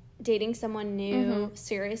dating someone new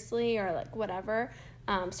seriously or like whatever,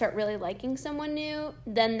 start really liking someone new,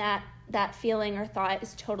 then that feeling or thought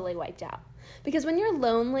is totally wiped out. Because when you're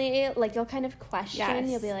lonely, like you'll kind of question,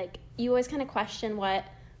 you'll be like, you always kind of question what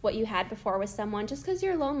you had before with someone just because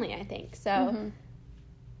you're lonely, I think. So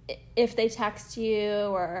if they text you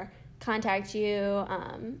or contact you,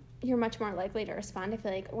 you're much more likely to respond, I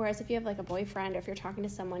feel like. Whereas if you have like a boyfriend or if you're talking to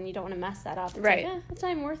someone, you don't want to mess that up. It's right. Like, it's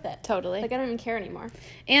not even worth it. Totally. Like I don't even care anymore.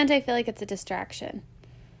 And I feel like it's a distraction.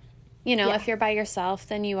 You know, if you're by yourself,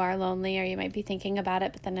 then you are lonely or you might be thinking about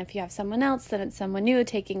it. But then if you have someone else, then it's someone new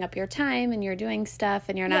taking up your time and you're doing stuff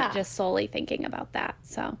and you're not just solely thinking about that.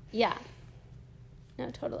 So yeah. No,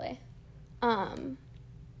 totally.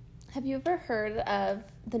 Have you ever heard of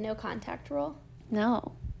the no contact rule?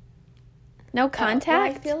 No. No contact?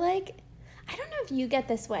 Well, I feel like, I don't know if you get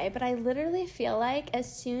this way, but I literally feel like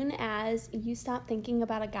as soon as you stop thinking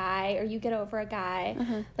about a guy or you get over a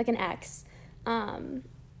guy, like an ex,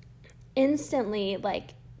 instantly,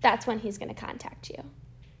 like, that's when he's going to contact you.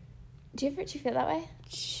 Do you feel that way?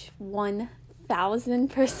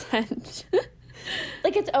 1,000%.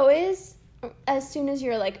 Like, it's always... As soon as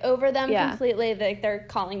you're, like, over them completely, like, they're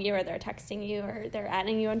calling you or they're texting you or they're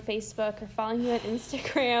adding you on Facebook or following you on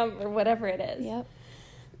Instagram or whatever it is. Yep.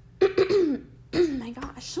 My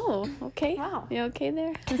gosh. Oh, okay. Wow. You okay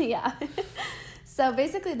there? Yeah. So,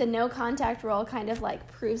 basically, the no contact rule kind of,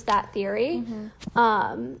 like, proves that theory.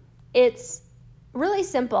 It's really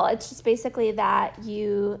simple. It's just basically that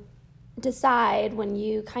you decide when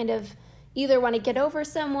you kind of either want to get over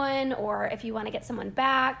someone or if you want to get someone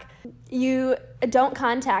back, you don't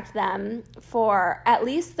contact them for at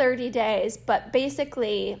least 30 days, but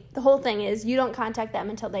basically the whole thing is you don't contact them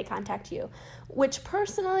until they contact you, which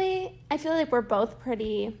personally, I feel like we're both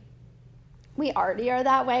we already are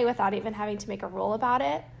that way without even having to make a rule about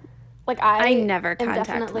it. Like I never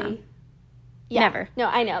contact them. Yeah, never. No,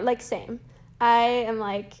 I know, like same. I am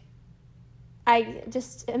like, I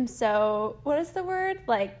just am so, what is the word?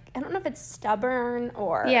 Like, I don't know if it's stubborn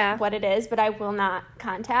or what it is, but I will not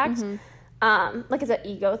contact. Like, it's an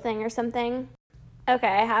ego thing or something. Okay,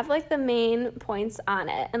 I have, like, the main points on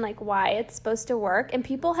it and, like, why it's supposed to work. And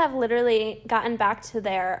people have literally gotten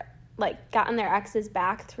their exes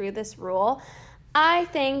back through this rule. I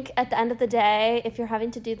think at the end of the day, if you're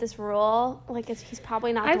having to do this rule, like, he's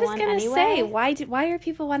probably not the one anyway. I was going to say, why are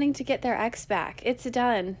people wanting to get their ex back? It's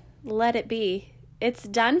done. Let it be. It's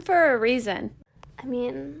done for a reason. I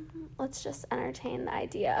mean, let's just entertain the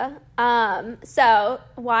idea. So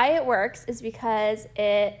why it works is because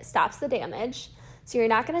it stops the damage. So you're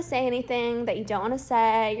not going to say anything that you don't want to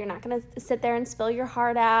say. You're not going to sit there and spill your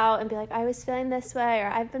heart out and be like, I was feeling this way or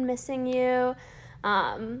I've been missing you.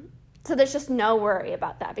 So there's just no worry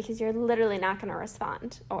about that because you're literally not going to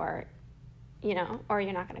respond or you're not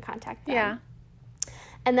going to contact them. Yeah.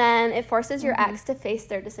 And then it forces your ex to face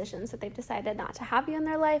their decisions that they've decided not to have you in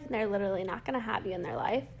their life, and they're literally not going to have you in their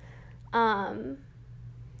life. What's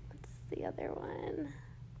the other one?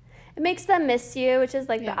 It makes them miss you, which is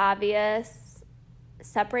like the obvious.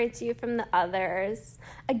 Separates you from the others.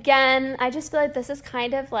 Again, I just feel like this is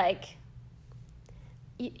kind of like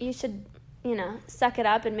you should, suck it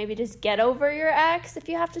up and maybe just get over your ex if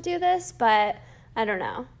you have to do this, but I don't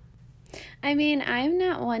know. I mean, I'm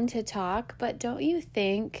not one to talk, but don't you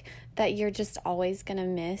think that you're just always going to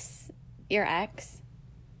miss your ex?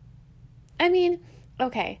 I mean,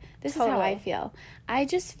 okay, this is how I feel. I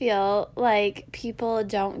just feel like people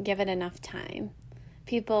don't give it enough time.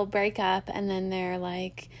 People break up and then they're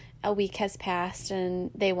like, a week has passed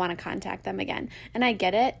and they want to contact them again. And I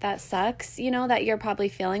get it. That sucks, that you're probably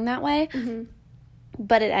feeling that way.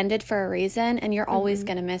 but it ended for a reason, and you're always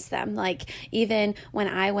going to miss them. Like, even when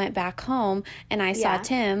I went back home and I saw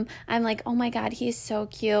Tim, I'm like, oh my God, he's so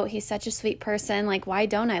cute. He's such a sweet person. Like, why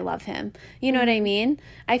don't I love him? You know what I mean?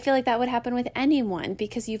 I feel like that would happen with anyone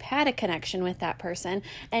because you've had a connection with that person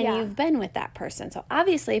and you've been with that person. So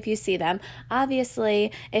obviously, if you see them,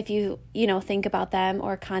 obviously, if you think about them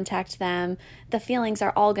or contact them, the feelings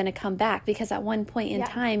are all going to come back because at one point in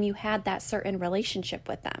time, you had that certain relationship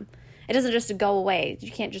with them. It doesn't just go away.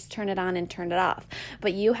 You can't just turn it on and turn it off.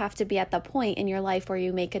 But you have to be at the point in your life where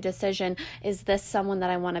you make a decision, is this someone that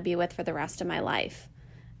I want to be with for the rest of my life?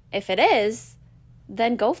 If it is,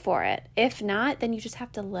 then go for it. If not, then you just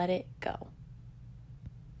have to let it go.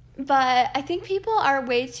 But I think people are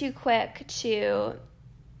way too quick to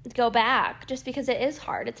go back just because it is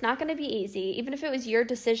hard. It's not going to be easy. Even if it was your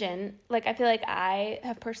decision, like I feel like I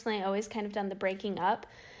have personally always kind of done the breaking up.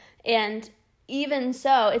 And even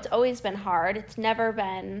so, it's always been hard. It's never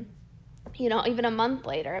been, even a month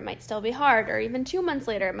later, it might still be hard, or even 2 months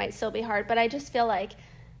later, it might still be hard. But I just feel like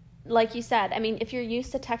you said, I mean, if you're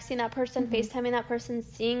used to texting that person, FaceTiming that person,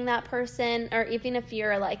 seeing that person, or even if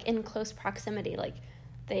you're like in close proximity, like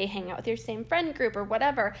they hang out with your same friend group or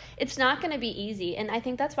whatever, it's not going to be easy. And I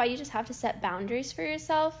think that's why you just have to set boundaries for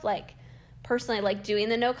yourself. Like personally, like doing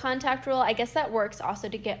the no contact rule, I guess that works also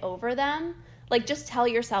to get over them. Like, just tell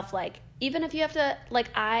yourself, like, even if you have to, like,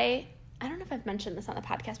 I don't know if I've mentioned this on the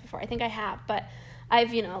podcast before. I think I have, but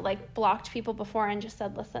I've, blocked people before and just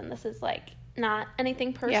said, listen, this is, like, not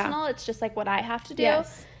anything personal. It's just, like, what I have to do.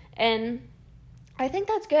 Yes. And I think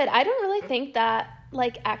that's good. I don't really think that,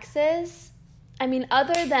 like, exes, I mean,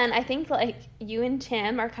 other than I think, like, you and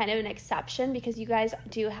Tim are kind of an exception because you guys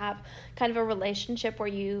do have kind of a relationship where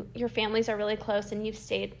your families are really close and you've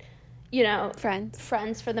stayed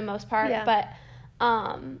friends for the most part. Yeah. But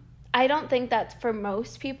I don't think that for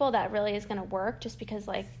most people that really is going to work just because,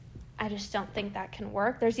 like, I just don't think that can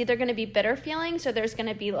work. There's either going to be bitter feelings or there's going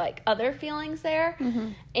to be, like, other feelings there. Mm-hmm.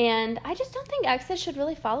 And I just don't think exes should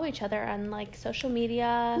really follow each other on, like, social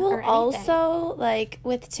media or anything. Also, like,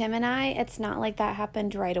 with Tim and I, it's not like that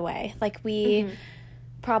happened right away. Like, we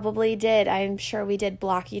probably did. I'm sure we did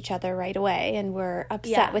block each other right away and we're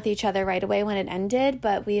upset with each other right away when it ended,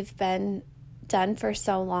 but we've been done for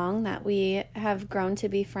so long that we have grown to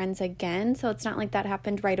be friends again. So it's not like that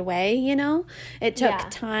happened right away, It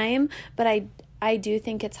took time, but I do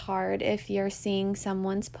think it's hard if you're seeing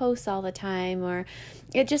someone's posts all the time, or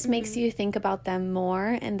it just makes you think about them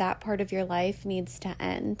more, and that part of your life needs to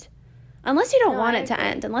end. Unless you don't want it to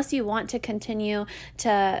end, unless you want to continue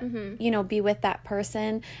to, be with that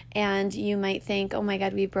person, and you might think, oh my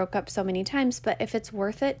God, we broke up so many times. But if it's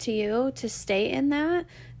worth it to you to stay in that,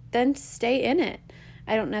 then stay in it.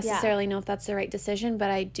 I don't necessarily know if that's the right decision,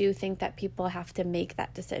 but I do think that people have to make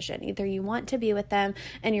that decision. Either you want to be with them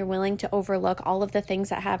and you're willing to overlook all of the things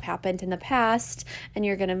that have happened in the past and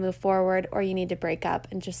you're going to move forward, or you need to break up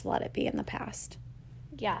and just let it be in the past.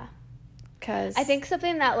 Yeah. Because I think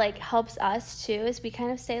something that, like, helps us too is we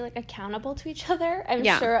kind of stay, like, accountable to each other. I'm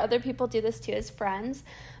sure other people do this too as friends,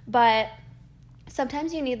 but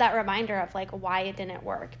sometimes you need that reminder of, like, why it didn't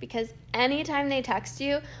work, because anytime they text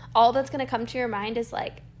you, all that's going to come to your mind is,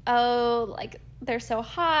 like, oh, like, they're so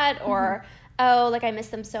hot, or oh, like, I miss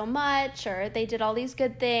them so much, or they did all these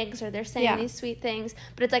good things, or they're saying these sweet things.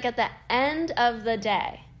 But it's like at the end of the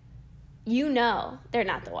day, they're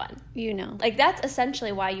not the one. Like, that's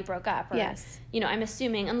essentially why you broke up. Or, yes. I'm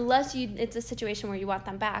assuming, unless it's a situation where you want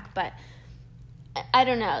them back. But I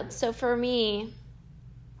don't know. So for me,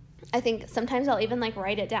 I think sometimes I'll even, like,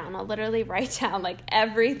 write it down. I'll literally write down, like,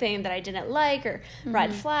 everything that I didn't like, or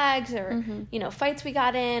red flags, or, fights we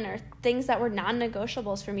got in, or things that were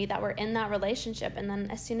non-negotiables for me that were in that relationship. And then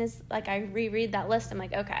as soon as, like, I reread that list, I'm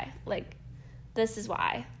like, okay, like, this is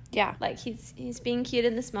why. Yeah. Like, he's being cute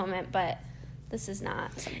in this moment, but this is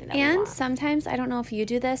not something that we want. And sometimes, I don't know if you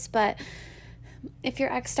do this, but if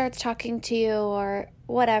your ex starts talking to you or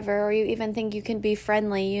whatever, or you even think you can be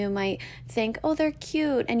friendly, you might think, oh, they're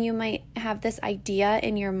cute, and you might have this idea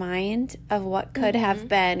in your mind of what could have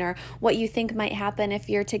been, or what you think might happen if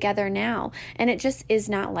you're together now, and it just is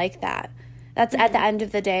not like that. That's at the end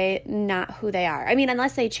of the day not who they are. I mean,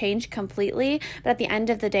 unless they change completely, but at the end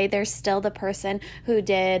of the day, they're still the person who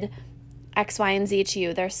did X, Y, and Z to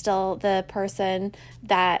you. They're still the person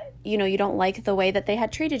that, you don't like the way that they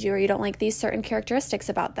had treated you, or you don't like these certain characteristics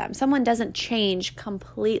about them. Someone doesn't change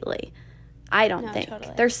completely, I don't think.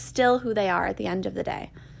 Totally. They're still who they are at the end of the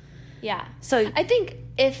day. Yeah. So I think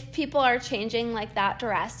if people are changing like that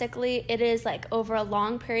drastically, it is, like, over a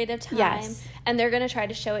long period of time. Yes. And they're going to try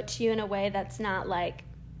to show it to you in a way that's not, like,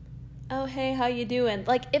 oh, hey, how you doing?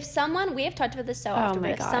 Like, if someone, we have talked about this so often,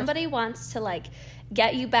 but if somebody wants to, like,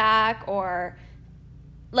 get you back or,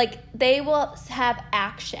 like, they will have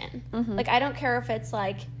action. Mm-hmm. Like, I don't care if it's,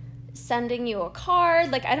 like, sending you a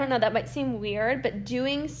card. Like, I don't know, that might seem weird, but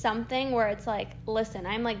doing something where it's like, listen,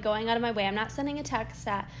 I'm, like, going out of my way. I'm not sending a text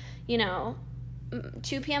at,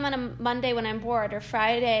 2 p.m. on a Monday when I'm bored or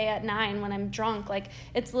Friday at 9 when I'm drunk. Like,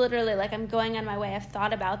 it's literally like I'm going on my way. I've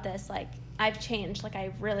thought about this. Like, I've changed. Like,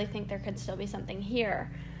 I really think there could still be something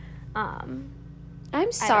here. I'm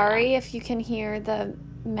sorry if you can hear the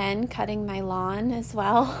men cutting my lawn as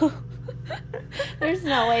well. There's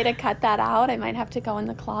no way to cut that out. I might have to go in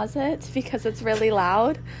the closet because it's really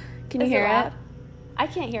loud. Can you hear it? I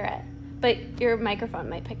can't hear it, but your microphone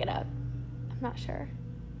might pick it up. I'm not sure.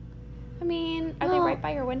 I mean, are they right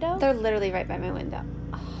by your window? They're literally right by my window.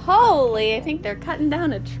 Holy, I think they're cutting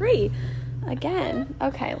down a tree again.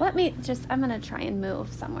 Okay, I'm going to try and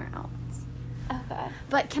move somewhere else. Okay.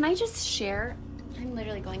 But can I just share? I'm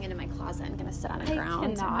literally going into my closet. I'm going to sit on the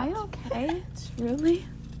ground. Cannot. Am I okay? It's really...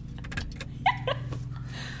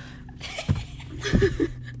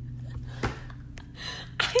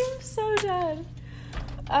 I'm so done.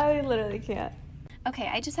 I literally can't. Okay,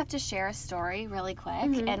 I just have to share a story really quick,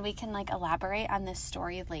 and we can, like, elaborate on this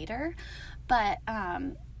story later. But,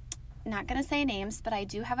 not going to say names, but I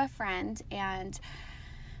do have a friend, and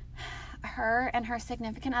her and her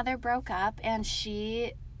significant other broke up, and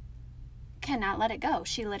she cannot let it go.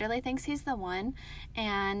 She literally thinks he's the one,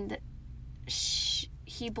 and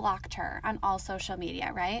he blocked her on all social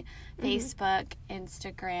media, right? Facebook,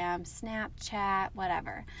 Instagram, Snapchat,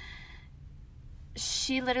 whatever.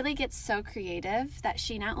 She literally gets so creative that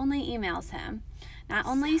she not only emails him, not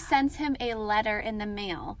only sends him a letter in the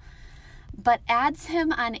mail, but adds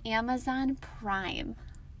him on Amazon Prime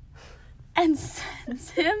and sends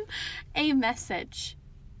him a message.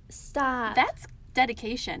 Stop. That's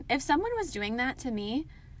dedication. If someone was doing that to me,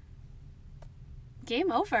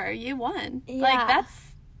 game over. You won. Yeah. Like,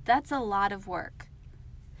 that's a lot of work.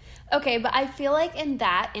 Okay, but I feel like in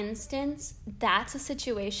that instance, that's a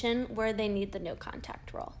situation where they need the no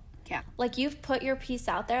contact rule. Yeah. Like, you've put your piece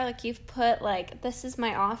out there. Like, you've put, like, this is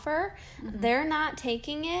my offer. They're not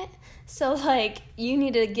taking it. So, like, you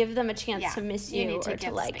need to give them a chance to miss you. You need to or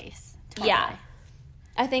give to, like, space. Totally. Yeah.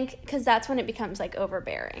 I think, because that's when it becomes, like,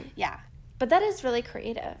 overbearing. Yeah. But that is really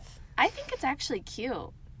creative. I think it's actually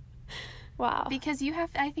cute. Wow. Because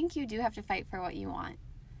I think you do have to fight for what you want.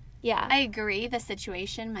 Yeah. I agree the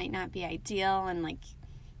situation might not be ideal, and, like,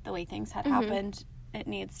 the way things had happened, it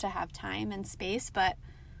needs to have time and space, but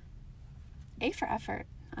A for effort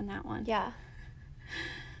on that one. Yeah.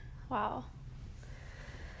 Wow.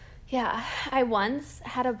 Yeah. I once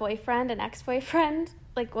had a boyfriend, an ex-boyfriend,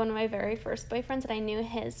 like one of my very first boyfriends, and I knew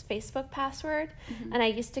his Facebook password, and I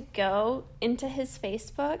used to go into his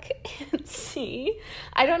Facebook and see,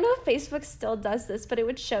 I don't know if Facebook still does this, but it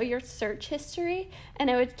would show your search history,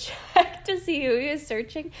 and I would check to see who he was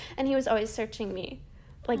searching, and he was always searching me,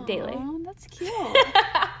 like, daily. Oh, that's cute.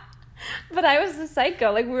 But I was a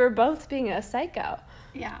psycho. Like, we were both being a psycho.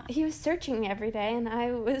 Yeah. He was searching me every day, and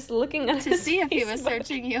I was looking on to see if he was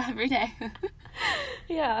searching you every day.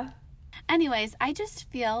 Yeah. Anyways, I just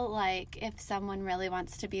feel like if someone really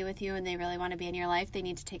wants to be with you and they really want to be in your life, they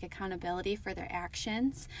need to take accountability for their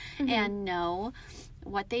actions and know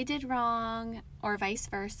what they did wrong or vice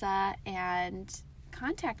versa and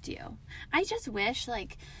contact you. I just wish,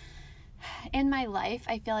 like, in my life,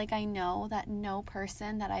 I feel like I know that no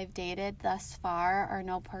person that I've dated thus far or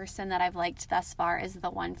no person that I've liked thus far is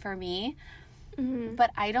the one for me. But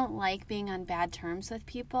I don't like being on bad terms with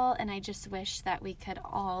people, and I just wish that we could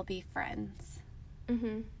all be friends.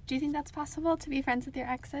 Do you think that's possible, to be friends with your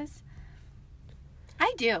exes?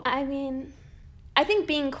 I do. I mean, I think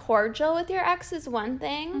being cordial with your ex is one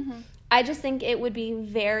thing. I just think it would be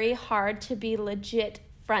very hard to be legit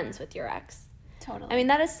friends with your ex. Totally. I mean,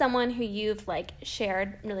 that is someone who you've, like,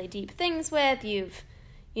 shared really deep things with. You've,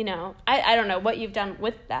 I don't know what you've done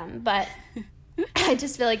with them, but I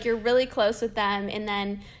just feel like you're really close with them, and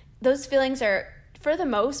then those feelings are, for the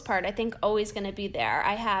most part, I think always going to be there.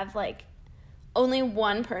 I have, like, only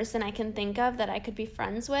one person I can think of that I could be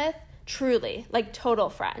friends with, truly, like, total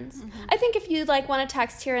friends. I think if you, like, want to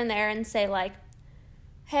text here and there and say, like,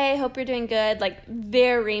 hey, hope you're doing good, like,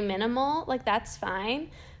 very minimal, like, that's fine.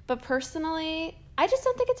 But personally, I just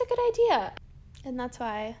don't think it's a good idea. And that's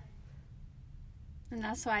why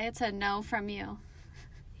it's a no from you.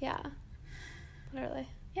 Yeah. Literally.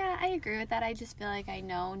 Yeah, I agree with that. I just feel like I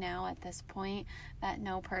know now at this point that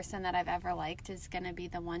no person that I've ever liked is going to be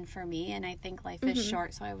the one for me. And I think life is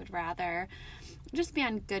short, so I would rather just be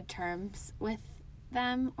on good terms with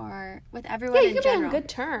them or with everyone in general. Yeah, you could be on good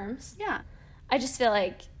terms. Yeah. I just feel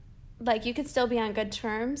like you could still be on good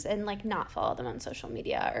terms and, like, not follow them on social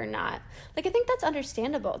media or not. Like, I think that's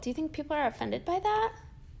understandable. Do you think people are offended by that?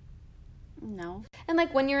 No. And,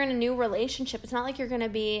 like, when you're in a new relationship, it's not like you're going to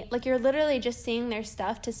be, like, you're literally just seeing their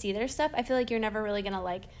stuff to see their stuff. I feel like you're never really going to,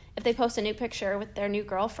 like, if they post a new picture with their new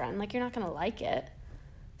girlfriend, like, you're not going to like it.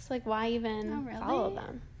 So, like, why even follow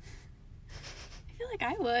them? I feel like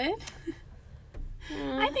I would.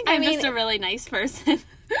 I think I'm just a really nice person.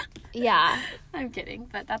 Yeah. I'm kidding,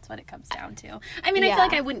 but that's what it comes down to. I mean, I feel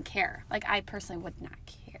like I wouldn't care. Like, I personally would not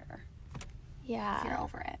care. Yeah. If you're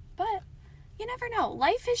over it. But you never know.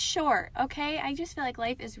 Life is short, okay? I just feel like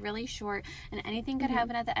life is really short, and anything could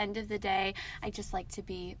happen at the end of the day. I just like to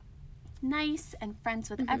be nice and friends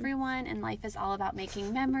with everyone, and life is all about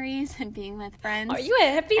making memories and being with friends. Are you a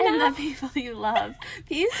hippie now? And the people you love.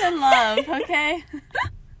 Peace and love, okay?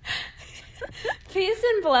 Peace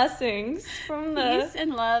and blessings from peace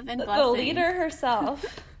and love and blessings. The leader herself.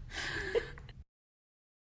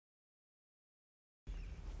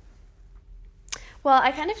 Well,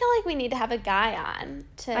 I kind of feel like we need to have a guy on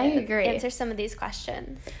to answer some of these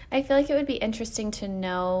questions. I feel like it would be interesting to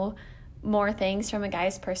know more things from a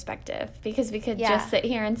guy's perspective, because we could just sit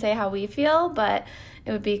here and say how we feel, but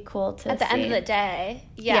it would be cool to see. At the end of the day,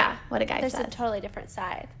 what a guy says. There's a totally different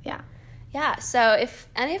side. Yeah. Yeah, so if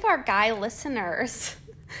any of our guy listeners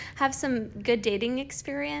have some good dating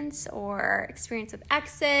experience or experience with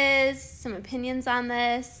exes, some opinions on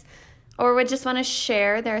this, or would just want to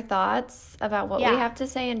share their thoughts about what we have to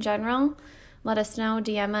say in general, let us know,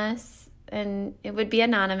 DM us, and it would be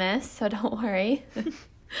anonymous, so don't worry.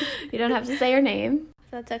 You don't have to say your name.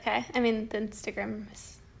 That's okay. I mean, the Instagram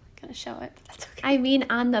is going to show it, but that's okay. I mean,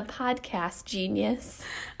 on the podcast, genius.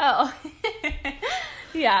 Oh.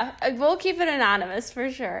 Yeah, we'll keep it anonymous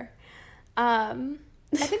for sure. I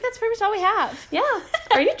think that's pretty much all we have. Yeah.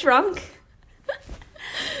 Are you drunk?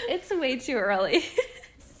 It's way too early.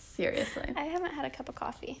 Seriously. I haven't had a cup of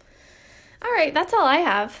coffee. All right, that's all I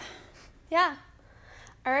have. Yeah.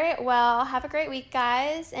 All right, well, have a great week,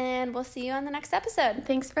 guys, and we'll see you on the next episode.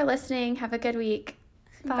 Thanks for listening. Have a good week.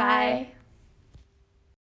 Bye.